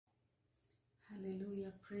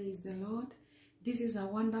Praise the Lord. This is a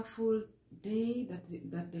wonderful day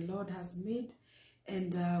that the Lord has made,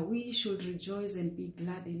 and we should rejoice and be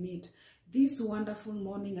glad in it. This wonderful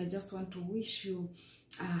morning, I just want to wish you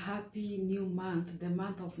a happy new month, the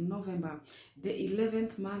month of November, the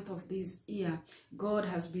 11th month of this year. God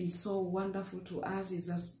has been so wonderful to us.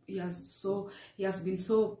 He has been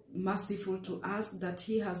so merciful to us that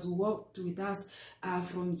He has walked with us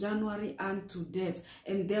from January unto date.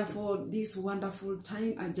 And therefore, this wonderful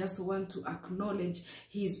time, I just want to acknowledge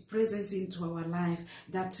His presence into our life.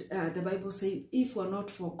 That the Bible says, if we're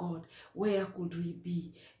not for God, where could we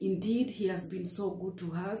be? Indeed, He has been so good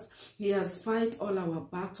to us. He has fight all our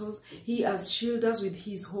battles. He has shielded us with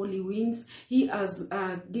His holy wings. He has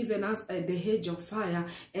given us the hedge of fire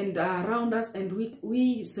and around us, and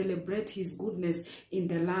we celebrate His goodness in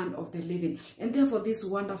the land of the living. And therefore, this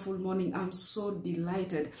wonderful morning, I'm so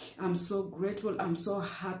delighted. I'm so grateful. I'm so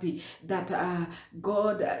happy that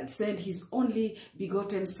God sent His only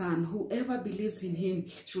begotten Son. Whoever believes in Him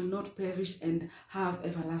should not perish and have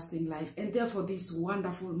everlasting life. And therefore, this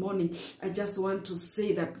wonderful morning, I just want to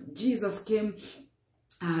say that Jesus came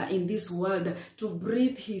in this world to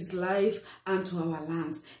breathe His life unto our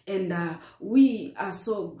lands, and we are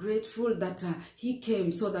so grateful that He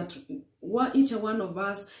came so that each one of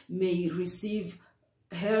us may receive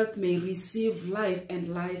health, may receive life,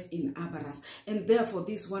 and life in abundance. And therefore,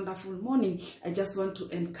 this wonderful morning, I just want to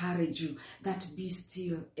encourage you that be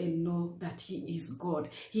still and know that He is God.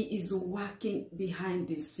 He is working behind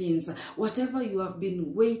the scenes. Whatever you have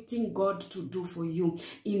been waiting God to do for you,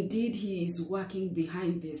 indeed He is working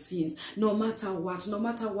behind the scenes. No matter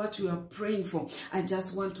what you are praying for, I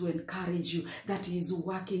just want to encourage you that He is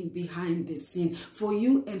working behind the scene for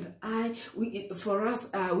you and I. We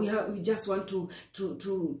just want to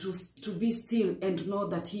be still and know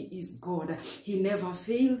that He is God. He never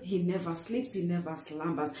fails, He never sleeps, He never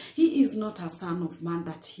slumbers. He is not a son of man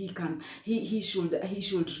that he should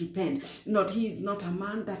repent. He is not a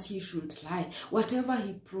man that He should lie. Whatever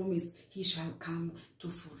He promised, He shall come to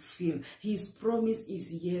fulfill. His promise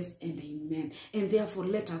is yes and amen. And therefore,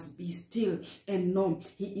 let us be still and know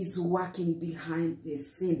He is working behind the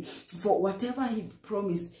scene. For whatever He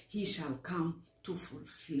promised, He shall come to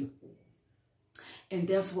fulfill. And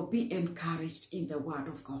therefore, be encouraged in the word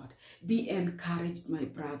of God. Be encouraged, my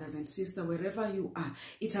brothers and sisters, wherever you are.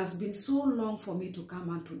 It has been so long for me to come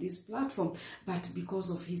onto this platform, but because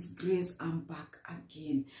of His grace, I'm back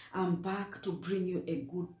again. I'm back to bring you a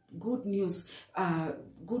good news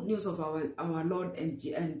of our Lord and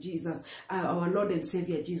Jesus, our Lord and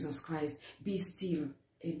Savior Jesus Christ. Be still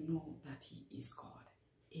and know that He is God.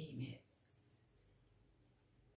 Amen.